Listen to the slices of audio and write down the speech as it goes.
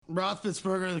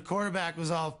Roethlisberger, the quarterback,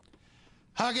 was all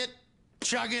hug it,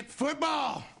 chug it,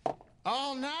 football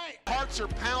all night. Hearts are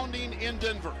pounding in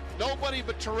Denver. Nobody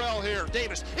but Terrell here.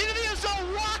 Davis into the end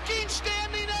zone, rocking,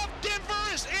 standing up. Denver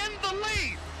is in the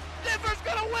lead. Denver's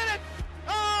going to win it.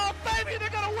 Oh, baby, they're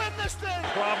going to win this thing.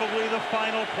 Probably the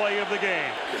final play of the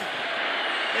game.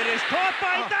 It is caught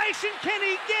by Dyson. Can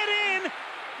he get in?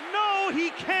 No,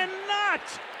 he cannot.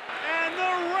 And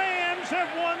the Rams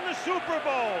have won the Super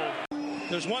Bowl.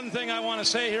 There's one thing I want to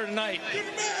say here tonight.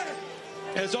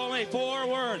 It's only 4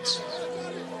 words.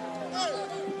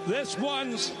 This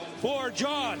one's for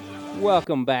John.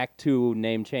 Welcome back to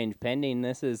Name Change Pending.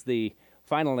 This is the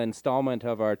final installment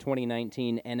of our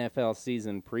 2019 NFL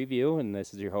season preview, and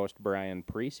this is your host, Brian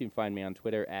Priest. You can find me on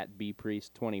Twitter at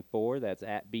bpriest24. That's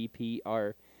at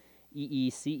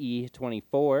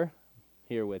BPREECE24.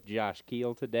 Here with Josh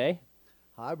Keel today.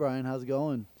 Hi, Brian. How's it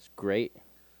going? It's great.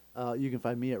 You can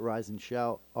find me at Rise and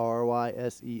Shout,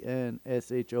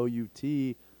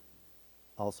 RYSENSHOUT,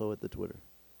 also at the Twitter.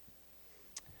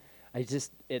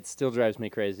 It still drives me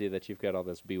crazy that you've got all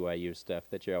this BYU stuff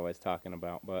that you're always talking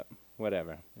about, but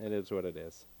whatever. It is what it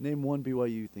is. Name one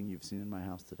BYU thing you've seen in my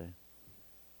house today.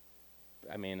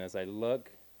 I mean, as I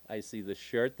look, I see the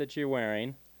shirt that you're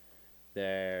wearing.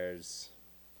 There's...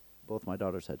 Both my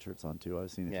daughters had shirts on, too.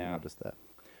 I've seen if you noticed that.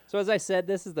 So as I said,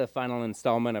 this is the final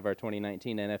installment of our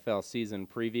 2019 NFL season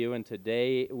preview, and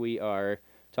today we are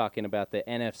talking about the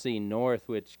NFC North,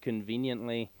 which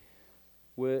conveniently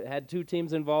had 2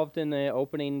 teams involved in the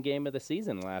opening game of the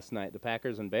season last night, the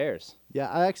Packers and Bears. Yeah,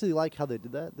 I actually like how they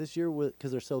did that this year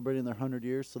because they're celebrating their 100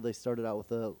 years, so they started out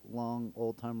with a long,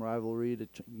 old-time rivalry to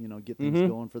get things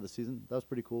going for the season. That was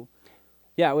pretty cool.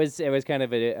 Yeah, it was kind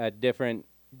of a different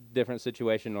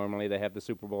situation. Normally they have the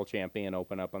Super Bowl champion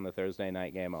open up on the Thursday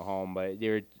night game at home, but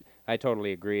I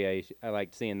totally agree. I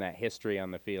liked seeing that history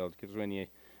on the field because when you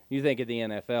think of the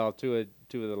NFL, two of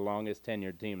the longest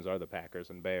tenured teams are the Packers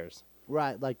and Bears.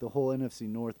 Right, like the whole NFC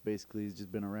North basically has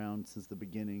just been around since the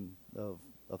beginning of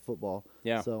football.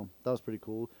 Yeah. So that was pretty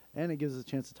cool. And it gives us a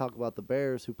chance to talk about the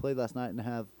Bears who played last night and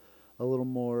have a little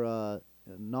more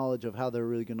knowledge of how they're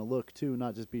really going to look, too,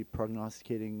 not just be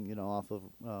prognosticating, off of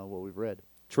what we've read.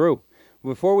 True.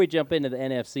 Before we jump into the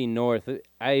NFC North,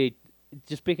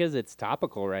 just because it's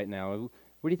topical right now,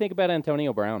 what do you think about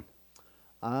Antonio Brown?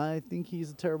 I think he's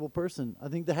a terrible person. I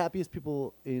think the happiest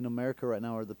people in America right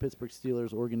now are the Pittsburgh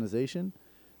Steelers organization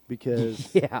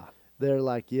because they're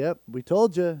like, yep, we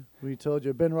told you. Ben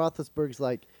Roethlisberger's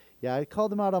like, yeah, I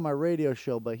called him out on my radio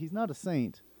show, but he's not a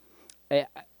saint.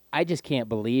 I just can't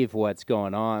believe what's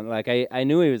going on. Like, I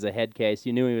knew he was a head case.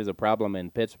 You knew he was a problem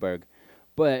in Pittsburgh.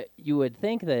 But you would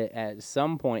think that at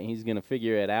some point he's going to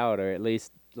figure it out, or at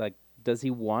least, like, does he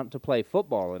want to play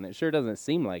football? And it sure doesn't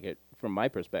seem like it from my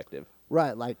perspective.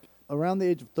 Right, like around the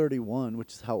age of 31,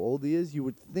 which is how old he is, you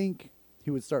would think he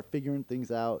would start figuring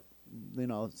things out,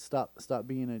 stop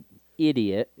being an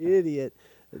idiot,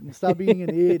 stop being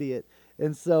an idiot.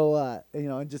 And so,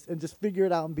 and just figure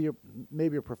it out and be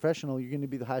maybe a professional. You're going to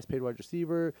be the highest paid wide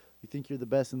receiver. You think you're the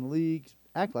best in the league.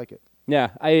 Act like it. Yeah,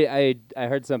 I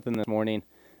heard something this morning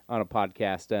on a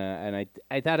podcast, and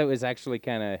I thought it was actually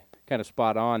kind of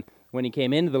spot on. When he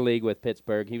came into the league with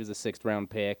Pittsburgh, he was a 6th-round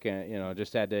pick,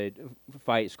 just had to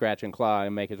fight, scratch, and claw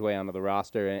and make his way onto the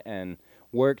roster and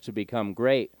work to become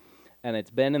great. And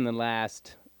it's been in the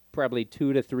last probably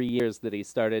 2 to 3 years that he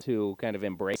started to kind of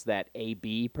embrace that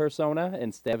AB persona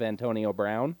instead of Antonio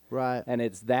Brown. Right. And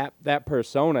it's that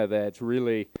persona that's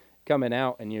really coming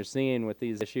out, and you're seeing with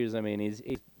these issues. I mean, he's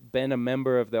been a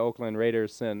member of the Oakland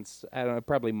Raiders since, I don't know,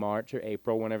 probably March or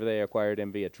April, whenever they acquired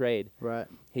him via trade. Right.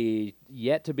 He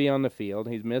yet to be on the field.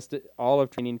 He's missed all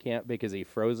of training camp because he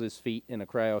froze his feet in a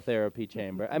cryotherapy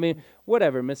chamber. I mean,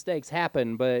 whatever, mistakes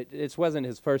happen, but it wasn't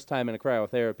his first time in a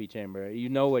cryotherapy chamber. You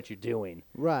know what you're doing.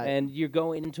 Right. And you're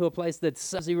going into a place that's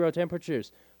sub-zero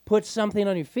temperatures. Put something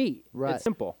on your feet. Right. It's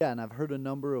simple. Yeah, and I've heard a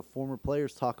number of former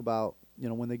players talk about,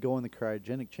 when they go in the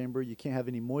cryogenic chamber, you can't have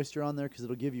any moisture on there because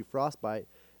it'll give you frostbite.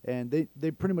 And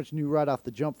they pretty much knew right off the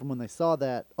jump from when they saw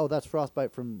that, oh, that's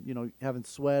frostbite from, having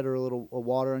sweat or a little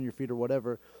water on your feet or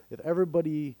whatever. If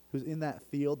everybody who's in that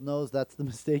field knows that's the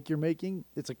mistake you're making,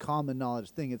 it's a common knowledge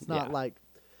thing. It's not like,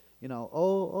 I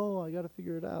got to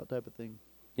figure it out type of thing.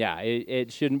 Yeah,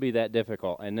 it shouldn't be that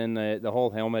difficult. And then the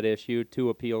whole helmet issue, 2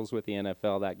 appeals with the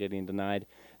NFL, that getting denied.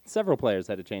 Several players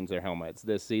had to change their helmets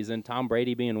this season, Tom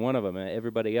Brady being one of them. And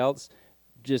everybody else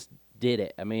just did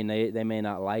it. I mean, they may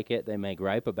not like it, they may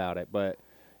gripe about it, but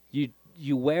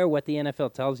you wear what the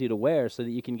NFL tells you to wear so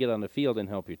that you can get on the field and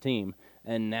help your team.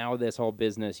 And now this whole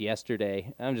business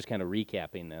yesterday, I'm just kind of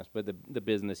recapping this, but the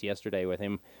business yesterday with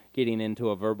him getting into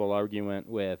a verbal argument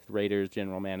with Raiders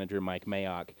general manager Mike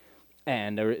Mayock.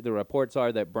 And the reports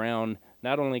are that Brown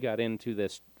not only got into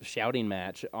this shouting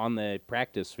match on the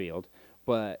practice field,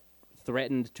 but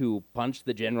threatened to punch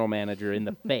the general manager in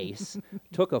the face,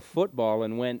 took a football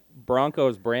and went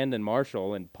Broncos Brandon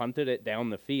Marshall and punted it down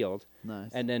the field.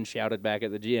 Nice. And then shouted back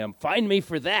at the GM, "Find me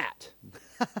for that."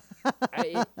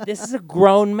 This is a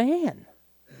grown man.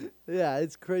 Yeah,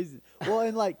 it's crazy. Well,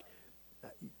 and like,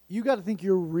 you got to think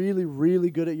you're really, really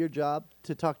good at your job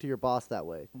to talk to your boss that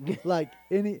way. Like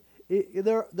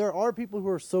there are people who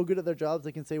are so good at their jobs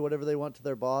they can say whatever they want to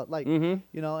their boss, like you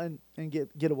know, and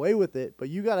get away with it. But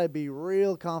you got to be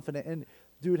real confident. And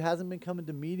dude hasn't been coming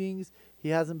to meetings. He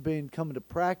hasn't been coming to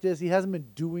practice. He hasn't been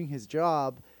doing his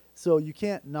job. So you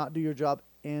can't not do your job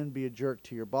and be a jerk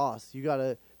to your boss. You got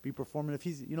to be performing. If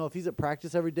he's at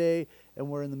practice every day and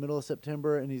we're in the middle of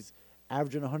September and he's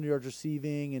averaging 100 yards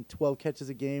receiving and 12 catches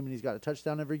a game and he's got a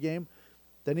touchdown every game,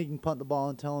 then he can punt the ball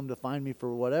and tell him to find me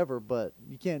for whatever. But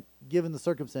you can't, given the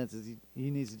circumstances,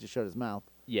 he needs to just shut his mouth.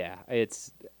 Yeah,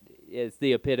 it's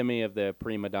the epitome of the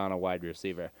prima donna wide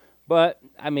receiver. But,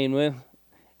 I mean,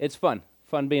 it's fun.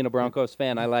 Fun being a Broncos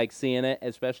fan. I like seeing it,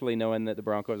 especially knowing that the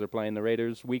Broncos are playing the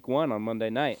Raiders week 1 on Monday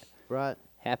night. Right.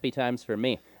 Happy times for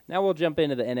me. Now we'll jump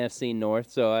into the NFC North.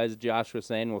 So as Josh was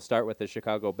saying, we'll start with the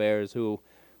Chicago Bears, who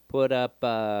put up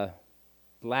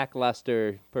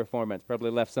lackluster performance.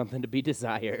 Probably left something to be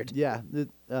desired. Yeah,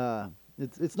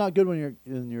 it's not good when you're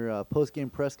in your post-game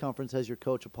press conference has your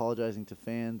coach apologizing to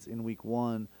fans in week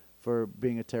 1 for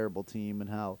being a terrible team and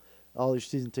how all your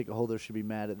season ticket holders should be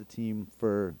mad at the team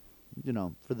for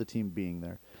the team being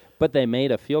there. But they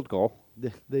made a field goal.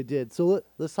 They did. So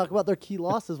let's talk about their key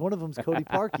losses. One of them is Cody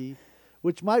Parkey,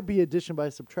 which might be addition by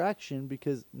subtraction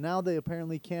because now they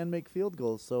apparently can make field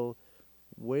goals. So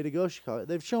way to go, Chicago.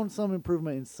 They've shown some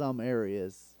improvement in some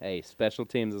areas. Hey, special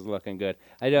teams is looking good.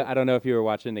 I don't know if you were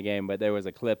watching the game, but there was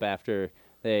a clip after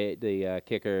the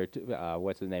kicker,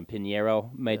 what's his name,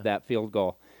 Pinheiro, made that field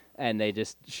goal. And they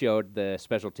just showed the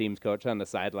special teams coach on the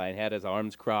sideline, had his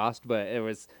arms crossed, but it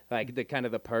was like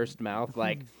the pursed mouth,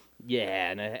 like,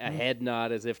 yeah, and a head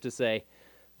nod as if to say,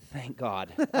 thank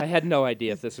God. I had no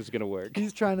idea if this was going to work.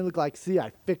 He's trying to look like, see,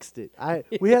 I fixed it.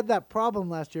 We had that problem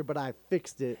last year, but I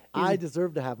fixed it. I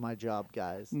deserve to have my job,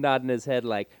 guys. Nodding his head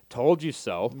like, told you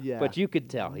so. Yeah. But you could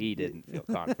tell he didn't feel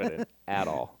confident at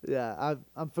all. Yeah,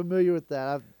 I'm familiar with that.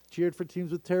 I've cheered for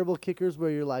teams with terrible kickers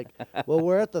where you're like, well,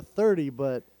 we're at the 30,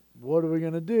 but what are we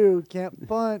going to do? Can't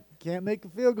punt. Can't make a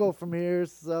field goal from here,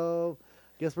 so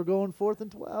guess we're going 4th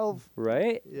and 12.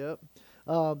 Right? Yep.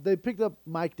 They picked up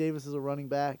Mike Davis as a running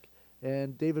back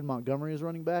and David Montgomery as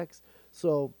running backs.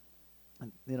 So,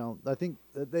 I think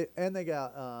they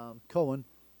got Cohen.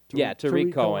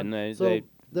 Tariq Cohen. They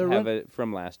have it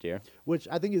from last year. Which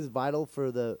I think is vital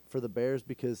for the Bears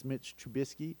because Mitch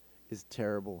Trubisky is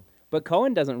terrible. But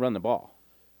Cohen doesn't run the ball.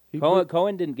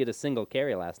 Cohen didn't get a single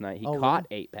carry last night. He caught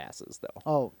 8 passes, though.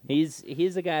 Oh. He's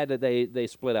a guy that they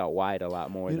split out wide a lot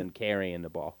more than carrying the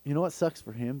ball. You know what sucks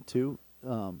for him, too,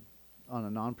 on a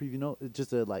non-preview note,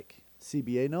 just a,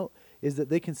 CBA note, is that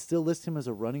they can still list him as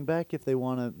a running back if they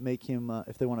want to make him,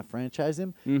 if they want to franchise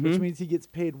him, which means he gets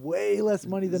paid way less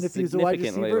money than if he was a wide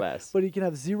receiver. Less. But he can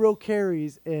have 0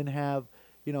 carries and have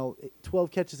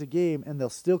 12 catches a game, and they'll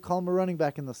still call him a running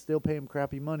back, and they'll still pay him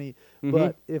crappy money.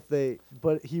 But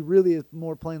he really is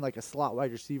more playing like a slot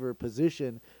wide receiver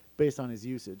position based on his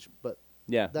usage. But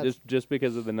yeah, just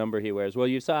because of the number he wears. Well,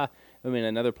 you saw,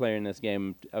 another player in this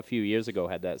game a few years ago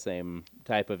had that same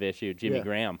type of issue. Jimmy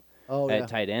Graham at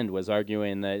tight end was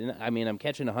arguing that, I'm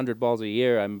catching 100 balls a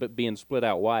year. I'm being split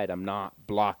out wide. I'm not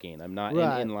blocking. I'm not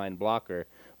an inline blocker.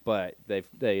 But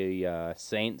the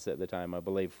Saints at the time, I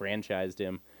believe, franchised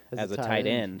him as a tight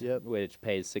end, which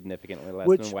pays significantly less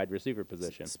than a wide receiver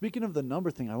position. Speaking of the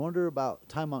number thing, I wonder about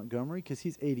Ty Montgomery because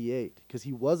he's 88 because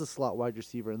he was a slot wide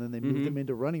receiver and then they moved him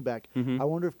into running back. I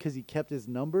wonder if because he kept his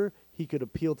number, he could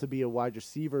appeal to be a wide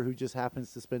receiver who just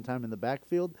happens to spend time in the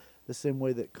backfield the same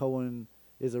way that Cohen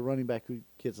is a running back who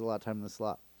gets a lot of time in the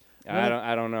slot. I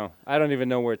don't know. I don't even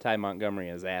know where Ty Montgomery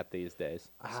is at these days.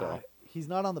 So. He's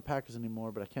not on the Packers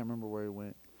anymore, but I can't remember where he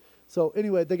went. So,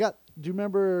 anyway, they got – do you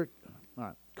remember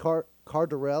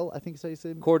Cordarrelle, I think is how you say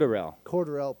it?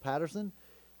 Cordarrelle Patterson.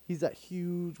 He's that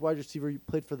huge wide receiver. He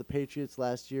played for the Patriots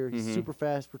last year. He's super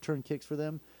fast, return kicks for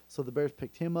them. So, the Bears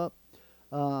picked him up.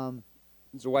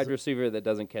 He's a wide receiver that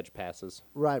doesn't catch passes.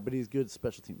 Right, but he's a good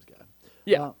special teams guy.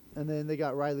 Yeah. And then they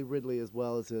got Riley Ridley as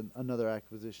well as another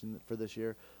acquisition for this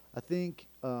year. I think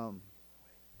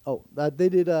Oh, they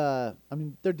did. I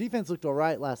mean, their defense looked all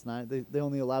right last night. They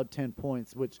only allowed 10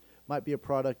 points, which might be a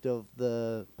product of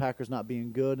the Packers not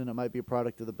being good, and it might be a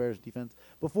product of the Bears' defense.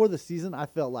 Before the season, I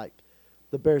felt like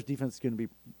the Bears' defense is going to be,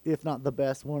 if not the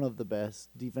best, one of the best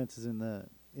defenses in the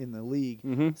league.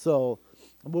 Mm-hmm. So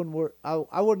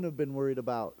I wouldn't have been worried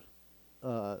about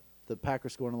the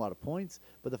Packers scoring a lot of points,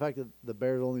 but the fact that the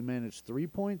Bears only managed 3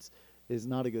 points is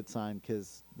not a good sign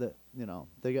because they're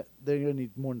going to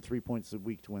need more than 3 points a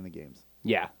week to win the games.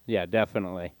 Yeah,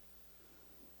 definitely.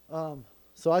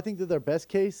 So I think that their best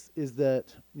case is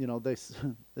that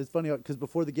it's funny because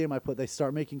before the game they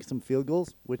start making some field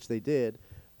goals, which they did,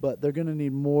 but they're going to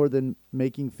need more than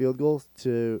making field goals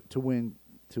to win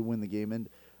the game, and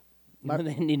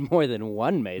They need more than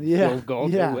one made Yeah, field goal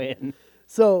yeah. to win.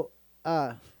 So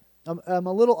I'm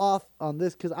a little off on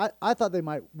this because I thought they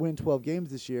might win 12 games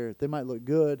this year. They might look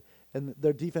good, and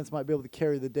their defense might be able to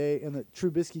carry the day, and that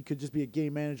Trubisky could just be a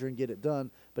game manager and get it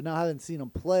done. But now having seen him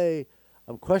play,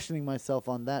 I'm questioning myself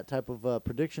on that type of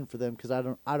prediction for them because I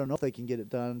don't know if they can get it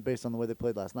done based on the way they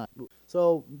played last night.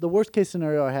 So the worst case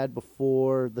scenario I had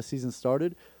before the season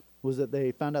started was that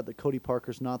they found out that Cody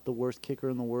Parker's not the worst kicker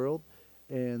in the world,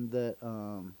 and that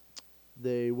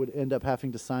they would end up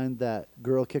having to sign that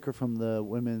girl kicker from the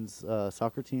women's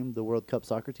soccer team, the World Cup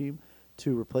soccer team,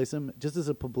 to replace him just as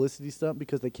a publicity stunt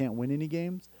because they can't win any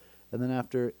games. And then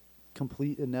after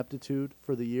complete ineptitude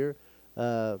for the year,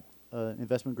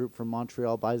 investment group from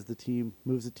Montreal buys the team,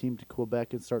 moves the team to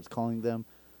Quebec, and starts calling them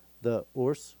the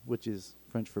Ours, which is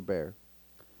French for bear.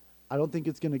 I don't think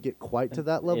it's going to get quite to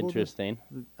that level. Interesting.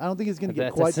 I don't think it's going to get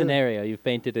That's quite a scenario. You've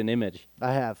painted an image.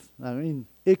 I have. I mean,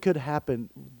 it could happen.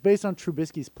 Based on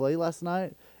Trubisky's play last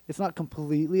night, it's not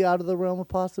completely out of the realm of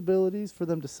possibilities for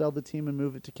them to sell the team and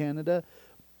move it to Canada.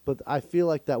 But I feel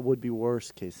like that would be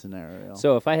worst case scenario.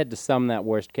 So if I had to sum that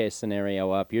worst case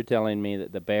scenario up, you're telling me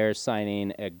that the Bears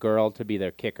signing a girl to be their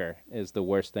kicker is the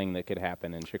worst thing that could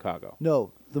happen in Chicago.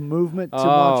 No, the movement to Oh,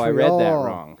 Montreal. I read that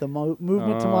wrong. The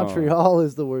movement to Montreal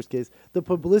is the worst case. The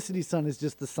publicity stunt is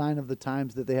just the sign of the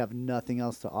times that they have nothing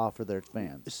else to offer their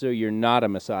fans. So you're not a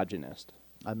misogynist.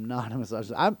 I'm not a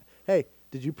misogynist. Hey,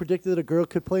 did you predict that a girl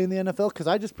could play in the NFL? Because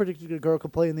I just predicted a girl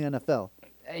could play in the NFL.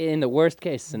 In the worst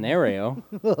case scenario,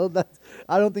 Well,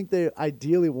 I don't think they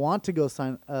ideally want to go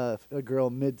sign a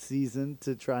girl mid-season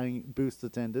to try and boost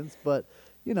attendance, but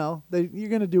you're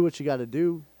going to do what you got to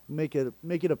do, make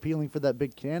it appealing for that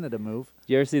big Canada move.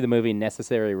 did you ever see the movie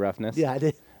Necessary Roughness? Yeah, I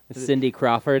did. Cindy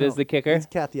Crawford is the kicker. It's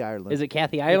Kathy Ireland. Is it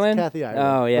Kathy Ireland? It's Kathy Ireland.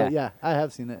 Oh yeah, But yeah, I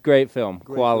have seen it. Great film,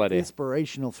 Great. quality.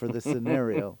 Inspirational for this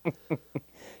scenario.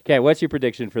 Okay, what's your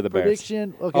prediction for the Bears?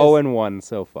 Prediction. Okay. 0-1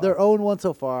 so far. They're 0-1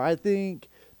 so far. I think.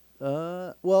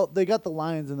 Well, they got the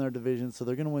Lions in their division, so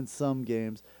they're going to win some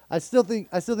games. I still think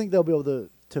they'll be able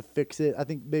to fix it. I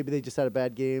think maybe they just had a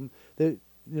bad game.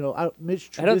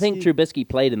 Mitch Trubisky, I don't think Trubisky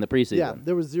played in the preseason. Yeah,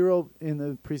 there was 0 in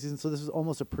the preseason, so this is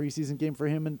almost a preseason game for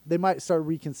him, and they might start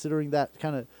reconsidering that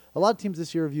kind of. A lot of teams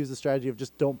this year have used the strategy of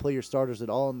just don't play your starters at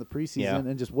all in the preseason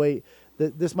and just wait.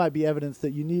 This might be evidence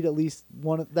that you need at least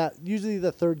one of that. Usually,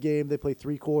 the third game they play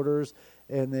 3 quarters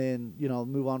and then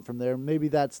move on from there. Maybe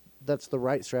that's the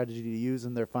right strategy to use,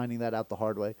 and they're finding that out the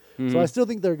hard way. Mm-hmm. So I still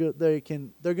think they're good.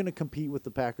 They're going to compete with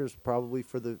the Packers probably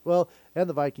and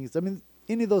the Vikings. I mean,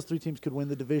 any of those 3 teams could win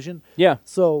the division. Yeah.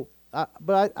 So,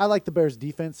 but I like the Bears'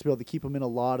 defense to be able to keep them in a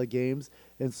lot of games,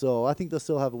 and so I think they'll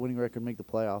still have a winning record and make the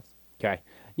playoffs. Okay.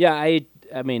 Yeah,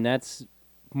 I mean that's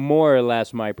more or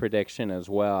less my prediction as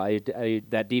well.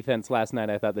 That defense last night,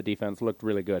 I thought the defense looked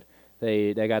really good.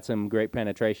 They got some great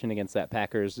penetration against that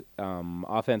Packers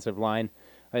offensive line,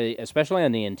 especially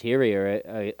on the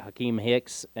interior. Hakeem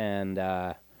Hicks and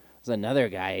there's another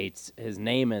guy. His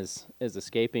name is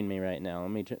escaping me right now.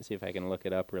 Let me see if I can look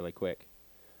it up really quick.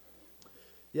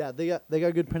 Yeah, they got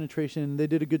good penetration. They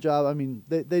did a good job. I mean,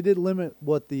 they did limit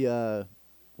what the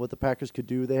Packers could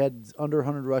do. They had under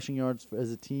 100 rushing yards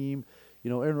as a team.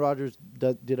 Aaron Rodgers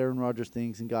did Aaron Rodgers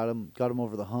things and got him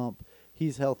over the hump.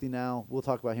 He's healthy now. We'll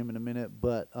talk about him in a minute,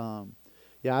 but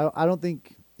I don't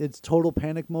think it's total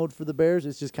panic mode for the Bears.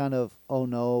 It's just kind of, oh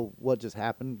no, what just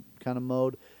happened kind of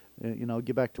mode.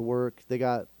 Get back to work. They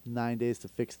got 9 days to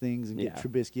fix things and get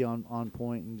Trubisky on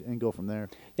point and go from there.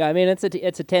 Yeah, I mean it's a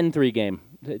 10-3 game.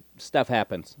 Stuff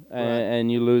happens,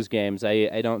 and you lose games.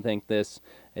 I don't think this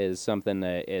is something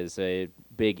that is a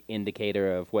big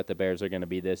indicator of what the Bears are going to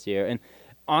be this year. And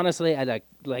honestly, I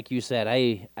like you said,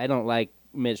 I don't like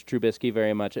Mitch Trubisky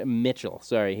very much. Mitchell,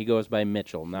 sorry, he goes by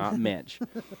Mitchell, not Mitch.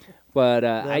 But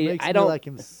That makes I me don't like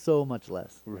him so much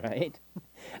less. Right.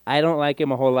 I don't like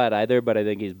him a whole lot either, but I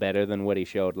think he's better than what he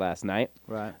showed last night.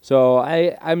 Right. So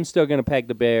I'm still going to peg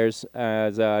the Bears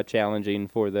as challenging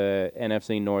for the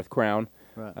NFC North crown.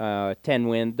 Right. 10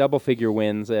 win, double-figure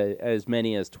wins, as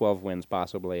many as 12 wins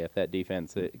possibly if that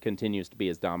defense continues to be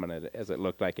as dominant as it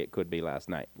looked like it could be last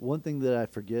night. One thing that I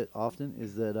forget often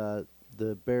is that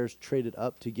the Bears traded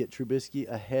up to get Trubisky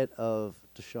ahead of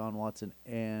Deshaun Watson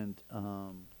and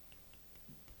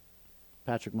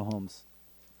Patrick Mahomes.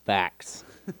 Facts.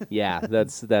 Yeah,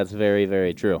 that's very,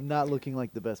 very true. Not looking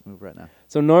like the best move right now.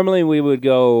 So normally we would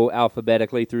go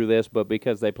alphabetically through this, but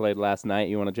because they played last night,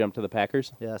 you want to jump to the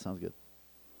Packers? Yeah, that sounds good.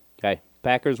 Okay.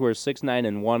 Packers were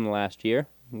 6-9-1 last year.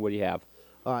 What do you have?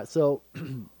 All right, so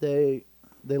they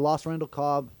lost Randall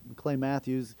Cobb and Clay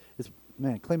Matthews.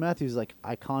 Clay Matthews is like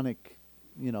iconic,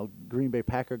 Green Bay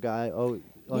Packer guy.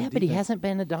 Yeah, but he hasn't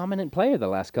been a dominant player the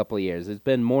last couple of years. It's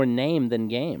been more name than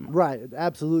game. Right,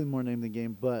 absolutely more name than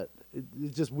game, but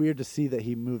it's just weird to see that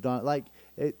he moved on.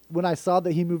 When I saw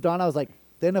that he moved on, I was like,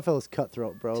 the NFL is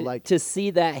cutthroat, bro. To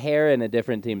see that hair in a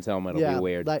different team's helmet will be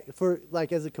weird.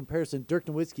 As a comparison, Dirk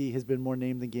Nowitzki has been more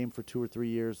name than game for 2 or 3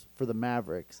 years for the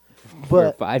Mavericks.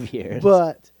 For 5 years.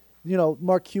 But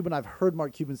Mark Cuban, I've heard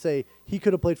Mark Cuban say he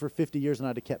could have played for 50 years and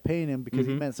I'd have kept paying him because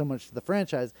he meant so much to the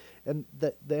franchise. And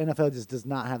the NFL just does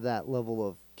not have that level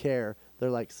of care. They're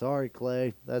like, sorry,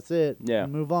 Clay, that's it. Yeah.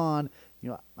 Move on.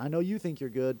 I know you think you're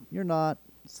good. You're not.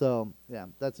 So, yeah,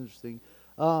 that's interesting.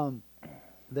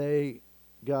 They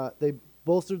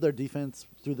bolstered their defense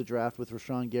through the draft with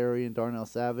Rashawn Gary and Darnell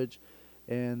Savage,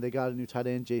 and they got a new tight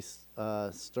end, Jace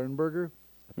Sternberger.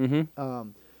 Mm-hmm.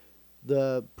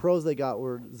 The pros they got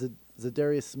were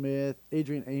Zadarius Smith,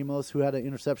 Adrian Amos, who had an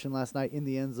interception last night in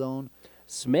the end zone.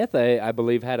 Smith, I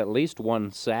believe, had at least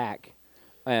 1 sack,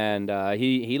 and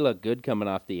he looked good coming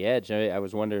off the edge. I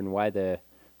was wondering why the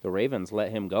Ravens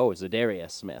let him go. Zadarius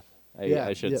Smith,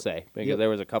 I should say, because there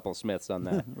was a couple Smiths on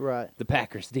the right. the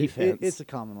Packers defense. It's a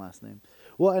common last name.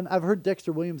 Well, and I've heard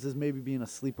Dexter Williams is maybe being a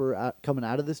sleeper coming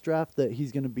out of this draft, that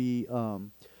he's going to be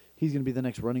the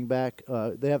next running back.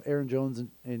 They have Aaron Jones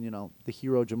and the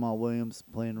hero Jamal Williams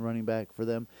playing running back for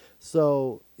them.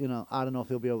 So I don't know if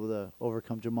he'll be able to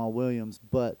overcome Jamal Williams,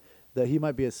 but that he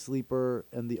might be a sleeper,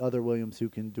 and the other Williams who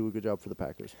can do a good job for the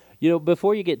Packers.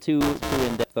 Before you get too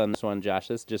in-depth on this one, Josh,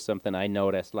 this is just something I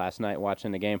noticed last night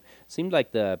watching the game. Seemed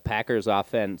like the Packers'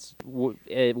 offense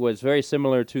it was very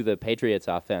similar to the Patriots'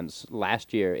 offense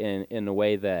last year in the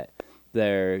way that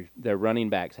their running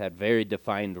backs had very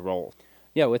defined roles.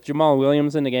 Yeah, with Jamal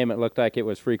Williams in the game, it looked like it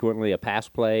was frequently a pass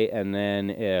play, and then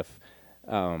if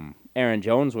Aaron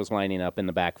Jones was lining up in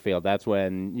the backfield, that's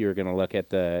when you're going to look at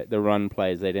the run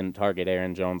plays. They didn't target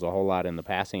Aaron Jones a whole lot in the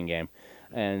passing game.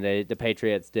 And the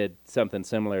Patriots did something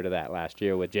similar to that last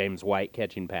year with James White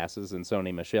catching passes and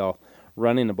Sony Michel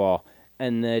running the ball.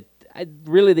 And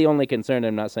really the only concern,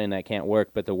 I'm not saying that can't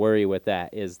work, but the worry with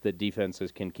that is the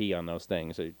defenses can key on those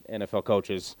things. NFL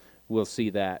coaches will see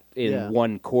that in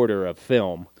 1 quarter of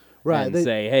film and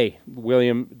say, hey,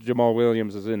 Jamal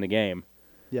Williams is in the game.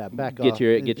 Yeah, back get off.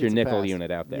 your It's nickel pass. unit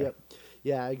out there. Yep.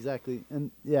 Yeah, exactly.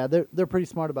 And they're pretty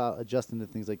smart about adjusting to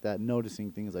things like that,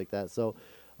 noticing things like that. So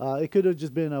it could have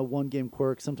just been a 1-game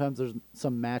quirk. Sometimes there's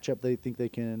some matchup they think they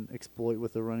can exploit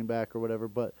with a running back or whatever.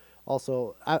 But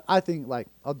also, I think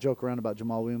I'll joke around about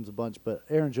Jamal Williams a bunch, but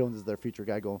Aaron Jones is their feature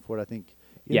guy going forward. I think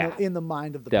in the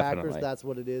mind of the definitely. Packers, that's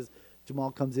what it is.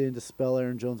 Jamal comes in to spell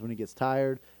Aaron Jones when he gets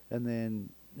tired, and then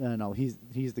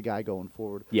he's the guy going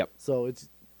forward. Yep. So it's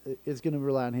going to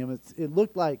rely on him. It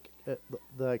looked like I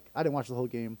didn't watch the whole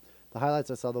game. The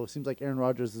highlights I saw, though, it seems like Aaron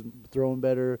Rodgers is throwing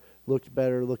better,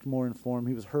 looked more in form.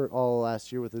 He was hurt all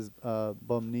last year with his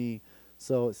bum knee,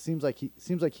 so it seems like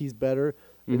he's better.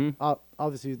 Mm-hmm.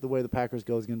 Obviously, the way the Packers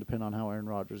go is going to depend on how Aaron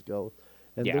Rodgers goes,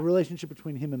 and Yeah. the relationship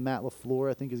between him and Matt LaFleur,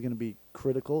 I think, is going to be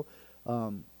critical.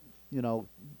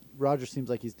 Rodgers seems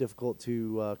like he's difficult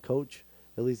to coach.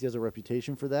 At least he has a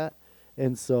reputation for that,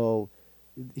 and so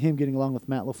him getting along with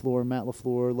Matt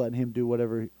LaFleur letting him do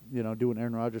whatever, doing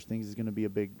Aaron Rodgers things is going to be a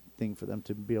big thing for them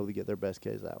to be able to get their best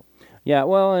case out. Yeah,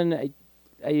 well, and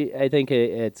I think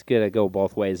it's going to go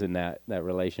both ways in that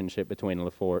relationship between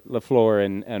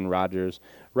LaFleur and Rodgers.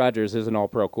 Rodgers is an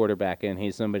all-pro quarterback, and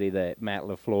he's somebody that Matt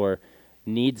LaFleur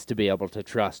needs to be able to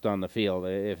trust on the field.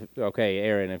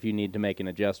 Aaron, if you need to make an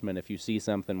adjustment, if you see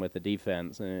something with the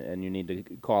defense and you need to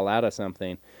call out of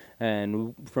something,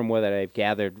 and from what I've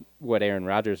gathered, what Aaron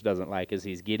Rodgers doesn't like is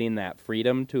he's getting that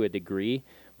freedom to a degree,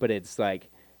 but it's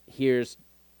like, here's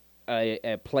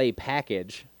a play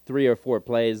package, 3 or 4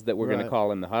 plays that we're going to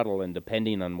call in the huddle, and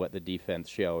depending on what the defense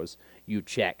shows, you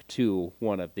check to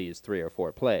one of these 3 or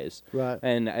 4 plays. Right.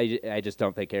 And I just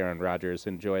don't think Aaron Rodgers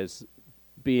enjoys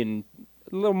being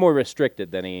a little more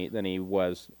restricted than he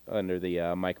was under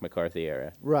the Mike McCarthy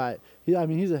era. Right.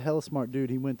 He's a hella smart dude.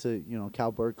 He went to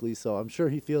Cal Berkeley, so I'm sure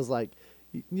he feels like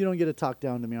you don't get to talk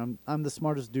down to me. I'm the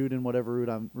smartest dude in whatever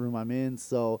room I'm in.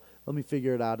 So let me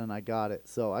figure it out, and I got it.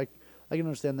 So I can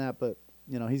understand that, but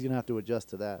he's gonna have to adjust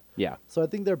to that. Yeah. So I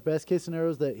think their best case scenario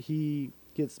is that he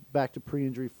gets back to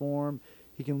pre-injury form.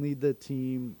 He can lead the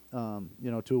team,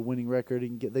 to a winning record.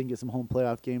 They can get some home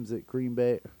playoff games at Green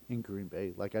Bay.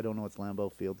 Like I don't know it's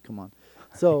Lambeau Field. Come on.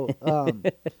 So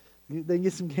they can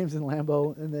get some games in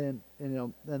Lambeau, and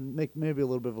then make maybe a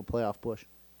little bit of a playoff push.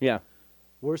 Yeah.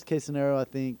 Worst case scenario, I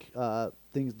think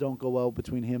things don't go well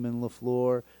between him and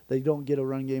LaFleur. They don't get a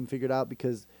run game figured out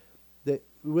because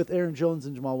with Aaron Jones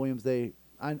and Jamal Williams,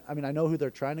 I know who they're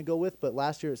trying to go with, but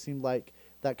last year it seemed like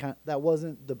that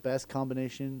wasn't the best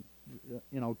combination,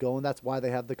 going. That's why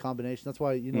they have the combination. That's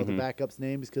why the backup's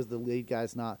name is because the lead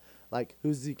guy's not like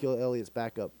who's Ezekiel Elliott's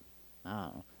backup. I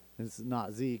don't know. It's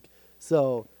not Zeke.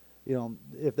 So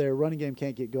if their running game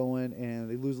can't get going and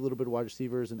they lose a little bit of wide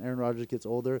receivers and Aaron Rodgers gets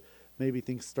older, maybe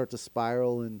things start to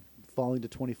spiral, and falling to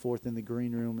 24th in the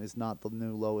green room is not the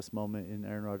new lowest moment in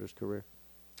Aaron Rodgers' career.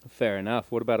 Fair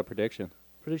enough. What about a prediction?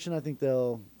 Prediction, I think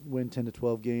they'll win 10 to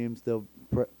 12 games. They'll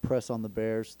press on the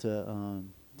Bears to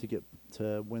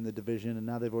win the division, and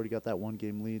now they've already got that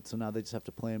 1-game lead, so now they just have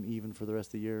to play them even for the rest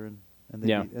of the year, and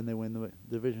they win the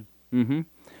division. Mm-hmm.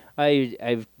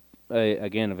 I've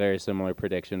again, a very similar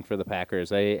prediction for the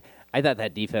Packers. I thought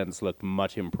that defense looked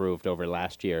much improved over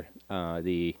last year.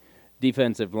 The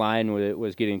defensive line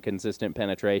was getting consistent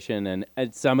penetration, and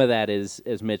some of that is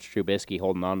Mitch Trubisky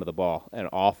holding on to the ball an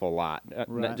awful lot,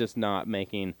 just not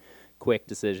making quick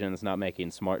decisions, not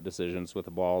making smart decisions with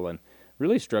the ball, and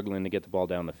really struggling to get the ball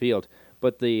down the field.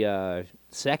 But the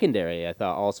secondary, I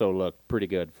thought, also looked pretty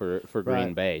good for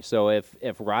Green Bay. So if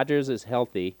Rodgers is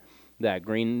healthy, that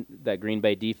Green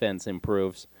Bay defense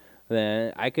improves,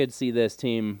 then I could see this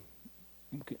team.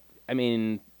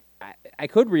 I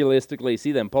could realistically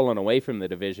see them pulling away from the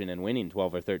division and winning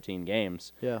 12 or 13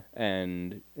 games. Yeah.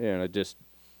 And just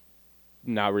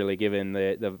not really giving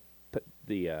the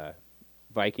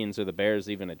Vikings or the Bears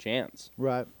even a chance.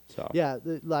 Right. So yeah,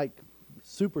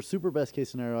 super best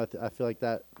case scenario. I feel like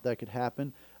that could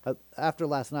happen. After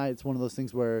last night, it's one of those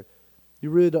things where you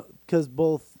really don't, because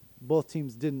both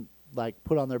teams didn't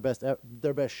put on their best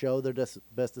show, their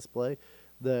best display.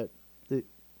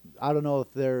 I don't know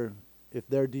if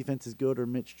their defense is good or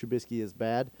Mitch Trubisky is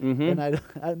bad. Mm-hmm.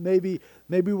 And maybe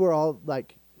we're all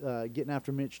getting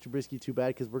after Mitch Trubisky too bad,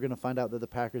 because we're going to find out that the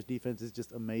Packers defense is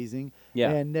just amazing.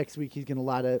 Yeah. And next week he's going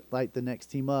to light the next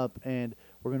team up, and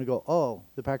we're going to go, oh,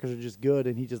 the Packers are just good,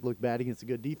 and he just looked bad against a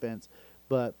good defense.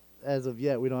 But as of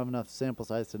yet, we don't have enough sample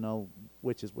size to know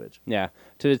which is which. Yeah.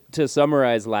 To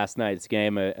summarize last night's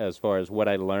game as far as what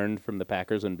I learned from the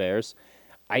Packers and Bears,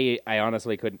 I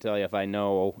honestly couldn't tell you if I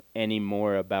know any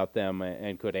more about them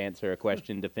and could answer a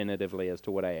question definitively as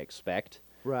to what I expect.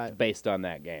 Right. Based on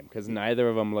that game, because neither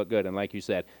of them look good. And like you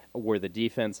said, were the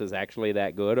defenses actually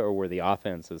that good, or were the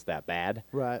offenses that bad?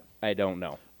 Right. I don't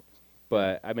know.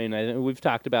 But, we've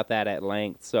talked about that at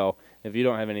length. So if you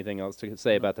don't have anything else to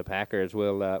say about the Packers,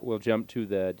 we'll jump to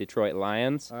the Detroit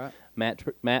Lions. All right.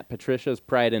 Matt Patricia's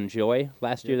pride and joy.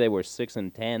 Last year they were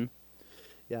 6-10.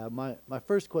 Yeah, my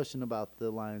first question about the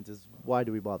Lions is, why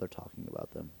do we bother talking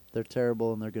about them? They're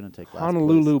terrible, and they're going to take last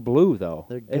Honolulu place. blue, though.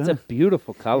 It's a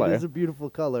beautiful color. It is a beautiful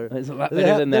color. It's a lot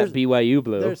better than that BYU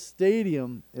blue. Their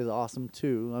stadium is awesome,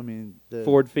 too.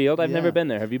 Ford Field? I've never been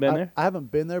there. Have you been there? I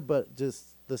haven't been there, but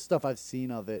just the stuff I've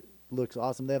seen of it looks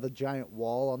awesome. They have a giant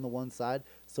wall on the one side,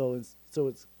 so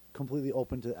it's completely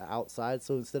open to the outside.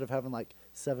 So instead of having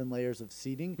 7 layers of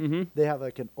seating, they have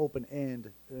an open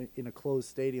end in a closed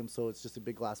stadium, so it's just a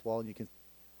big glass wall, and you can.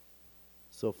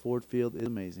 So Ford Field is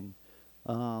amazing.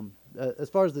 As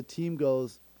far as the team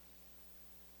goes,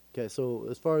 okay. So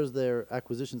as far as their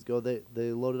acquisitions go, they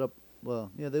loaded up.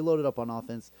 Well, yeah, they loaded up on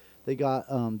offense. They got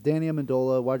Danny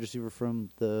Amendola, wide receiver from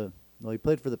he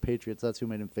played for the Patriots. That's who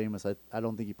made him famous. I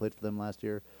don't think he played for them last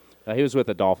year. He was with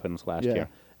the Dolphins last year.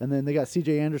 And then they got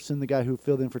C.J. Anderson, the guy who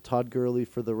filled in for Todd Gurley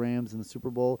for the Rams in the Super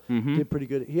Bowl. Did pretty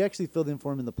good. He actually filled in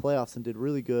for him in the playoffs and did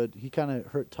really good. He kind of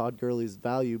hurt Todd Gurley's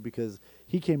value because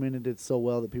he came in and did so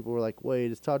well that people were like,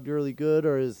 wait, is Todd Gurley good,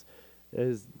 or is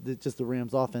it just the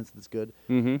Rams offense that's good?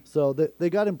 So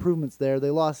they got improvements there. They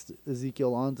lost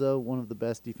Ezekiel Ansah, one of the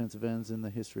best defensive ends in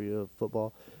the history of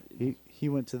football. He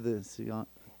went to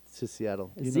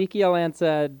Seattle. Ezekiel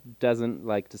Ansah doesn't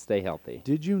like to stay healthy.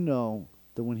 Did you know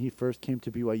that when he first came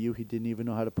to BYU, he didn't even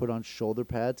know how to put on shoulder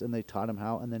pads, and they taught him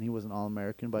how, and then he was an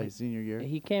All-American by his senior year.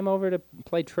 He came over to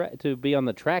play to be on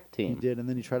the track He team. did, and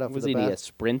then he tried out Was for he the a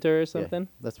sprinter or something?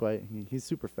 that's why he's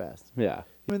super fast. Yeah.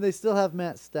 I mean, they still have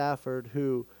Matt Stafford,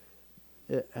 who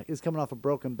is coming off a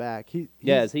broken back.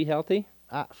 Is he healthy?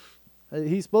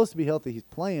 He's supposed to be healthy. He's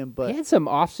playing, but He had some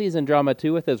off-season drama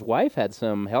too with his wife. Had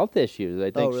some health issues.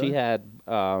 I think really? she had,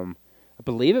 I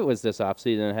believe it was this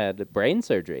off-season, had brain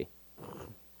surgery.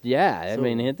 Yeah, I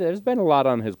mean, there's been a lot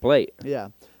on his plate. yeah.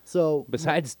 So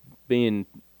Besides being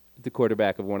the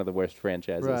quarterback of one of the worst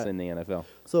franchises Right. in the NFL.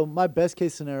 So my best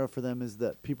case scenario for them is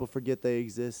that people forget they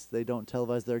exist, they don't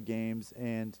televise their games,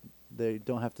 and they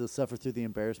don't have to suffer through the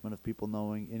embarrassment of people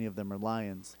knowing any of them are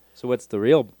Lions. So what's the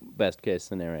real best case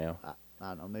scenario?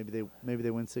 I don't know. Maybe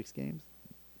they win 6 games.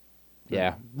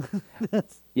 Yeah.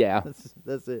 that's, Yeah.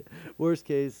 that's it. Worst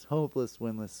case, hopeless,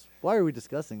 winless. Why are we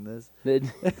discussing this?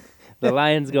 The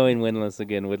Lions going winless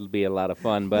again would be a lot of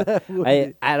fun, but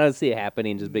I don't see it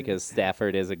happening just because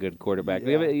Stafford is a good quarterback.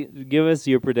 Yeah. Give us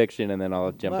your prediction, and then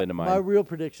I'll jump into mine. My real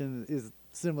prediction is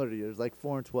similar to yours, like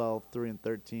 4-12,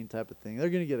 3-13 type of thing. They're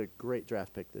going to get a great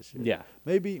draft pick this year. Yeah.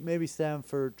 Maybe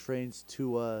Stanford trains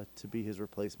Tua to be his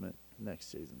replacement next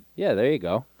season. Yeah, there you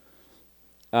go.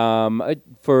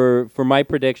 For my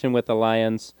prediction with the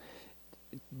Lions,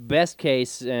 best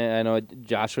case, I know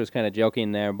Josh was kind of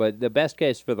joking there, but the best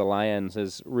case for the Lions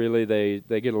is really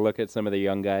they get a look at some of the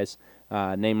young guys,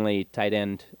 namely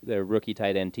the rookie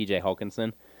tight end T.J.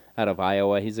 Hawkinson out of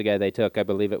Iowa. He's the guy they took, I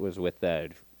believe it was with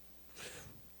the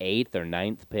 8th or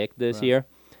 9th pick this year.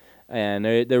 And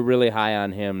they're really high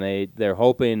on him. They're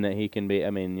hoping that he can be. I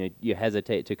mean, you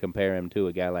hesitate to compare him to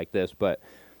a guy like this, but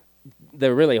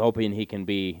they're really hoping he can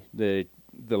be the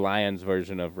Lions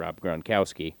version of Rob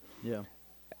Gronkowski. Yeah.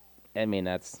 I mean,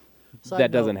 that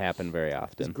Side doesn't note, happen very Is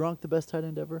often. Gronk the best tight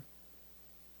end ever?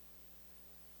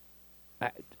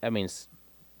 I mean,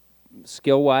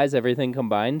 skill-wise, everything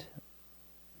combined.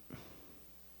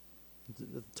 It's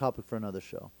a topic for another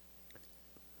show.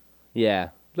 Yeah,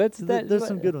 There's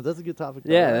some good ones. That's a good topic.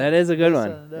 though, Yeah, right? that is a good Best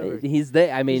one. tight end ever. He's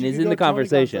there. I mean, 'Cause you he's could in the go Tony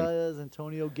conversation. Gonzalez,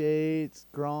 Antonio Gates,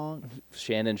 Gronk.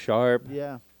 Shannon Sharp.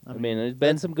 Yeah. I mean, there's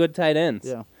been some good tight ends.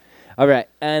 Yeah. All right,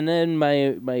 and then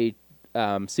my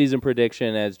season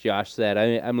prediction, as Josh said,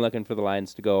 I'm looking for the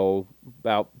Lions to go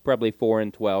about probably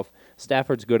 4-12.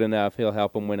 Stafford's good enough; he'll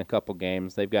help them win a couple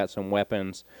games. They've got some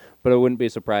weapons, but I wouldn't be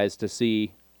surprised to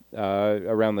see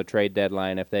around the trade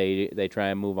deadline if they try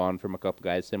and move on from a couple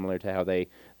guys, similar to how they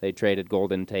traded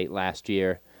Golden Tate last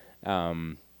year.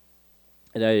 Another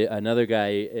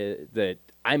guy that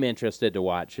I'm interested to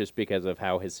watch just because of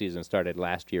how his season started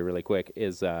last year really quick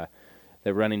is the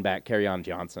running back Kerryon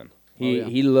Johnson.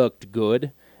 He looked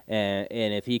good, and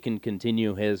if he can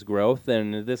continue his growth,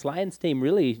 then this Lions team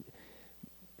really,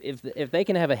 if they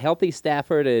can have a healthy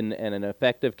Stafford and an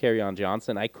effective Kerryon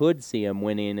Johnson, I could see him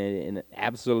winning in an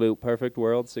absolute perfect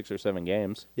world 6 or 7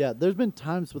 games. Yeah, there's been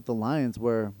times with the Lions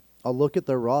where I'll look at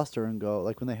their roster and go,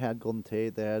 like when they had Golden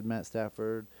Tate, they had Matt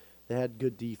Stafford, they had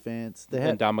good defense, they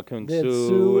had Ndamukong they had Suh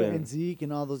Sue and Zeke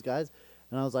and all those guys,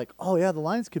 and I was like, oh yeah, the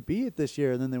Lions could be it this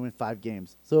year, and then they win 5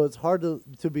 games. So it's hard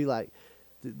to be like,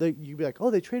 you'd be like,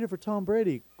 oh, they traded for Tom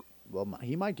Brady. Well,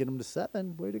 he might get them to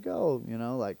 7. Way to go,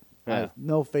 like. I have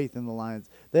no faith in the Lions.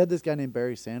 They had this guy named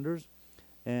Barry Sanders,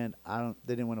 and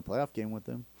they didn't win a playoff game with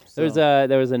him. So.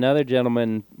 There was another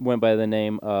gentleman went by the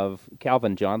name of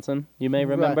Calvin Johnson. You may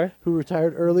remember, right, who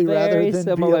retired early Very rather than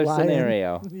similar be a Lion.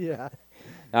 scenario. Yeah.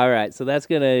 All right, so that's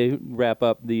going to wrap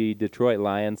up the Detroit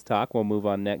Lions talk. We'll move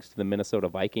on next to the Minnesota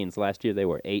Vikings. Last year they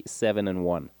were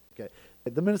 8-7-1. Okay,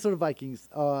 the Minnesota Vikings.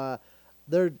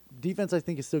 Their defense, I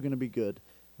think, is still going to be good.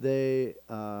 They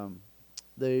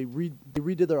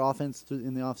redid their offense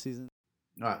in the offseason.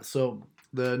 All right, so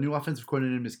the new offensive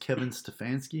coordinator name is Kevin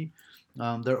Stefanski.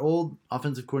 Their old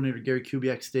offensive coordinator, Gary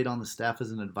Kubiak, stayed on the staff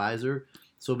as an advisor.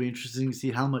 So it'll be interesting to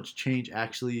see how much change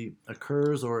actually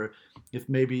occurs, or if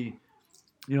maybe,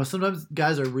 sometimes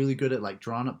guys are really good at like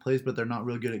drawn up plays, but they're not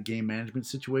really good at game management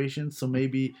situations. So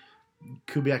maybe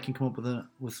Kubiak can come up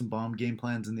with some bomb game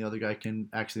plans, and the other guy can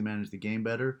actually manage the game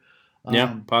better.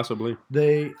 Possibly.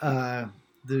 The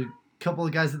couple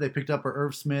of guys that they picked up are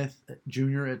Irv Smith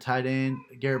Jr. at tight end,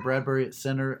 Garrett Bradbury at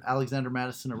center, Alexander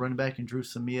Madison at running back, and Drew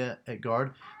Samia at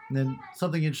guard. And then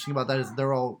something interesting about that is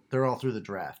they're all through the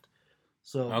draft.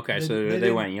 So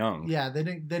they went young. Yeah, they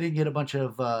didn't get a bunch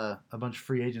of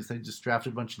free agents. They just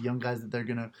drafted a bunch of young guys that they're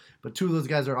gonna. But 2 of those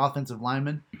guys are offensive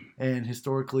linemen, and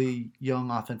historically, young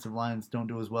offensive lines don't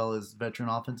do as well as veteran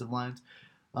offensive lines.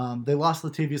 They lost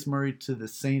Latavius Murray to the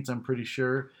Saints, I'm pretty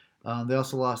sure. They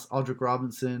also lost Aldrick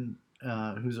Robinson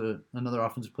who's another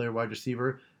offensive player, wide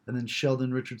receiver, and then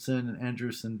Sheldon Richardson and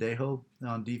Andrew Sendejo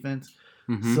on defense.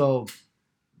 Mm-hmm. So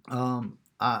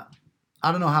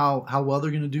I don't know how well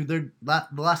they're going to do. The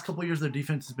last couple of years, their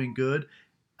defense has been good,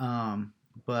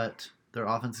 but their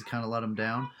offense has kind of let them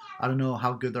down. I don't know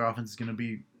how good their offense is going to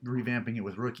be revamping it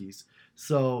with rookies.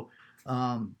 So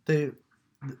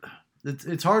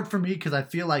it's hard for me because I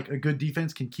feel like a good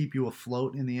defense can keep you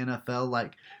afloat in the NFL.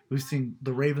 Like we've seen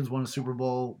the Ravens won a Super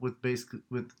Bowl with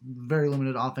very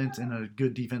limited offense and a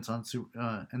good defense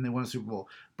and they won a Super Bowl.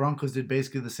 Broncos did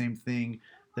basically the same thing.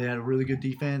 They had a really good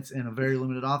defense and a very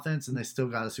limited offense, and they still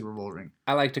got a Super Bowl ring.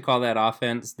 I like to call that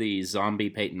offense the zombie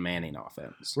Peyton Manning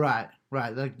offense. Right.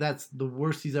 Like that's the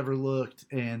worst he's ever looked,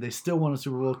 and they still won a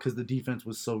Super Bowl because the defense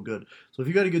was so good. So if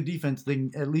you got a good defense, they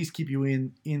can at least keep you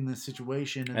in the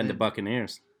situation. And the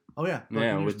Buccaneers. Oh yeah,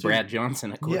 Buccaneers with too. Brad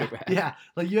Johnson at quarterback. Yeah.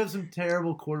 Like you have some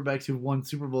terrible quarterbacks who've won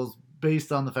Super Bowls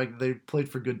based on the fact that they played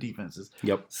for good defenses.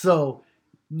 Yep. So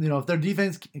if their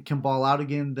defense can ball out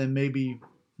again, then maybe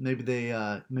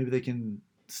they can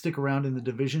stick around in the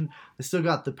division. They still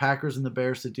got the Packers and the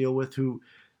Bears to deal with, who,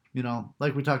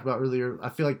 like we talked about earlier, I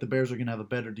feel like the Bears are going to have a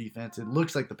better defense. It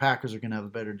looks like the Packers are going to have a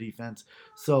better defense.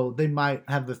 So they might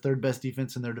have the third best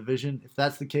defense in their division. If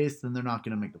that's the case, then they're not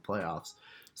going to make the playoffs.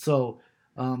 So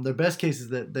their best case is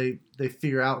that they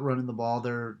figure out running the ball.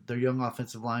 Their young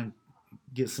offensive line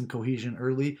gets some cohesion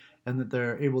early, and that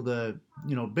they're able to,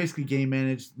 basically game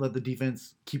manage, let the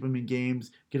defense keep them in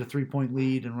games, get a 3-point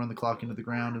lead, and run the clock into the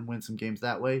ground and win some games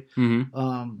that way.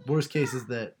 Mm-hmm. Worst case is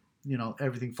that,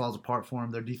 everything falls apart for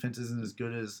them. Their defense isn't as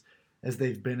good as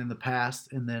they've been in the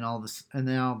past, and then and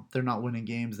now they're not winning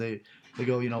games. They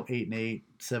go, 8-8,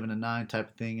 7-9 type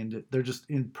of thing, and they're just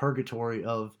in purgatory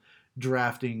of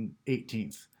drafting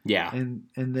 18th. Yeah. And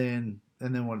then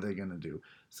what are they going to do?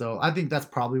 So I think that's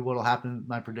probably what will happen.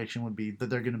 My prediction would be that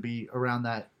they're going to be around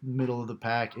that middle of the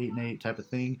pack, 8-8 type of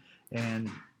thing,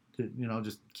 and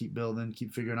just keep building,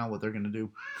 keep figuring out what they're going to do.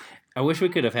 I wish we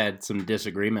could have had some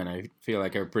disagreement. I feel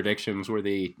like our predictions were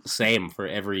the same for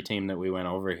every team that we went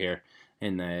over here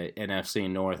in the NFC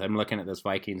North. I'm looking at this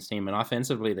Vikings team, and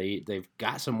offensively they've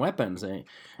got some weapons.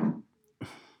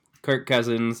 Kirk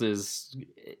Cousins is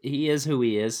who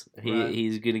he is.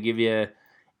 He's going to give you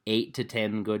 8 to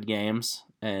 10 good games,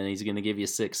 and he's going to give you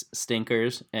 6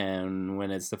 stinkers. And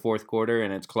when it's the fourth quarter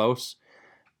and it's close,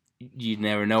 you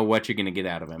never know what you're going to get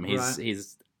out of him.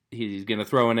 He's going to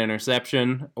throw an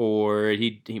interception, or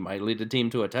he might lead the team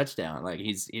to a touchdown. Like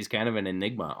he's kind of an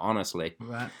enigma, honestly.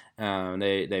 Right.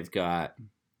 They've got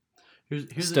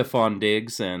here's Stephon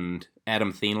Diggs and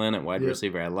Adam Thielen at wide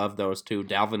receiver. I love those two.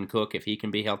 Dalvin Cook, if he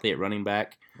can be healthy at running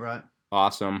back, right,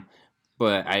 awesome.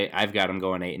 But I've got them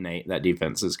going 8-8. That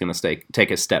defense is going to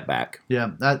take a step back. Yeah,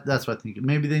 that's what I think.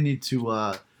 Maybe they need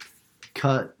to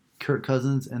cut Kirk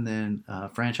Cousins and then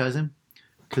franchise him,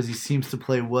 because he seems to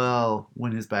play well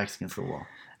when his back's against the wall.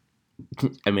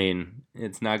 I mean,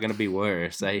 it's not going to be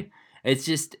worse.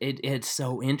 It's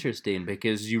so interesting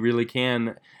because you really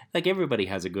can, like, everybody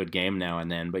has a good game now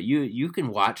and then, but you can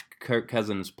watch Kirk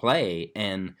Cousins play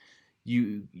and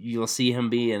you'll see him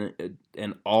be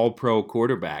an all-pro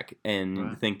quarterback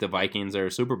and think the Vikings are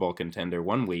a Super Bowl contender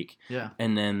one week. Yeah.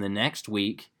 And then the next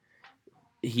week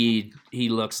he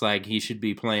looks like he should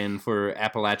be playing for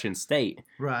Appalachian State.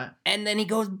 Right. And then he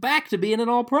goes back to being an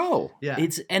all-pro. Yeah.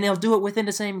 And he'll do it within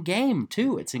the same game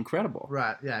too. It's incredible.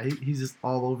 Right. Yeah, he's just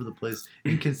all over the place.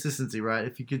 Inconsistency, right?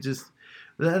 If you could just,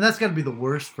 and that's got to be the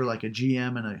worst for like a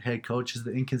GM and a head coach, is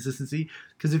the inconsistency,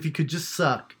 because if you could just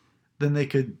suck, then they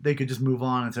could just move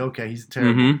on and say, okay, he's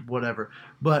terrible, whatever.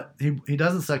 But he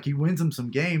doesn't suck. He wins them some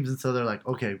games, and so they're like,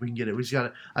 okay, we can get it. I just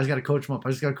got to coach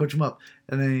him up.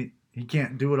 And then he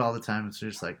can't do it all the time. It's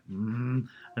just like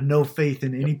no faith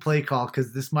in any play call,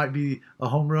 because this might be a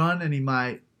home run, and he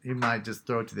might just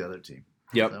throw it to the other team.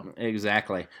 Yep, so.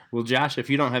 Exactly. Well, Josh,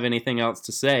 if you don't have anything else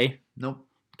to say, nope.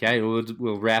 Okay,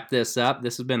 we'll wrap this up.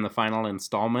 This has been the final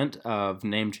installment of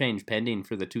Name Change Pending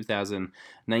for the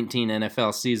 2019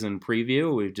 NFL season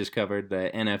preview. We've just covered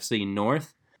the NFC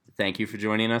North. Thank you for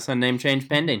joining us on Name Change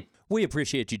Pending. We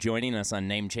appreciate you joining us on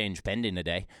Name Change Pending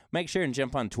today. Make sure and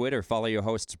jump on Twitter. Follow your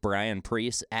hosts Brian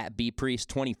Priest at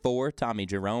bpriest24, Tommy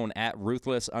Jerome at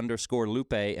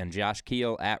ruthless_Lupe, and Josh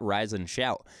Keel at Rise and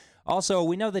Shout. Also,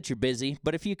 we know that you're busy,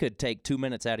 but if you could take 2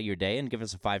 minutes out of your day and give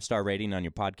us a 5-star rating on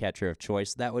your podcatcher of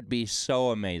choice, that would be so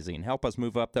amazing. Help us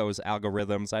move up those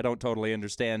algorithms. I don't totally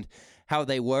understand how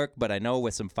they work, but I know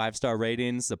with some 5-star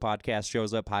ratings, the podcast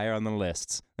shows up higher on the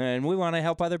lists. And we want to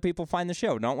help other people find the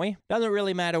show, don't we? Doesn't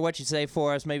really matter what you say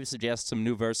for us. Maybe suggest some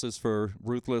new verses for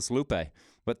Ruthless Lupe.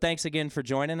 But thanks again for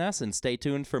joining us, and stay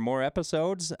tuned for more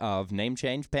episodes of Name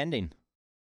Change Pending.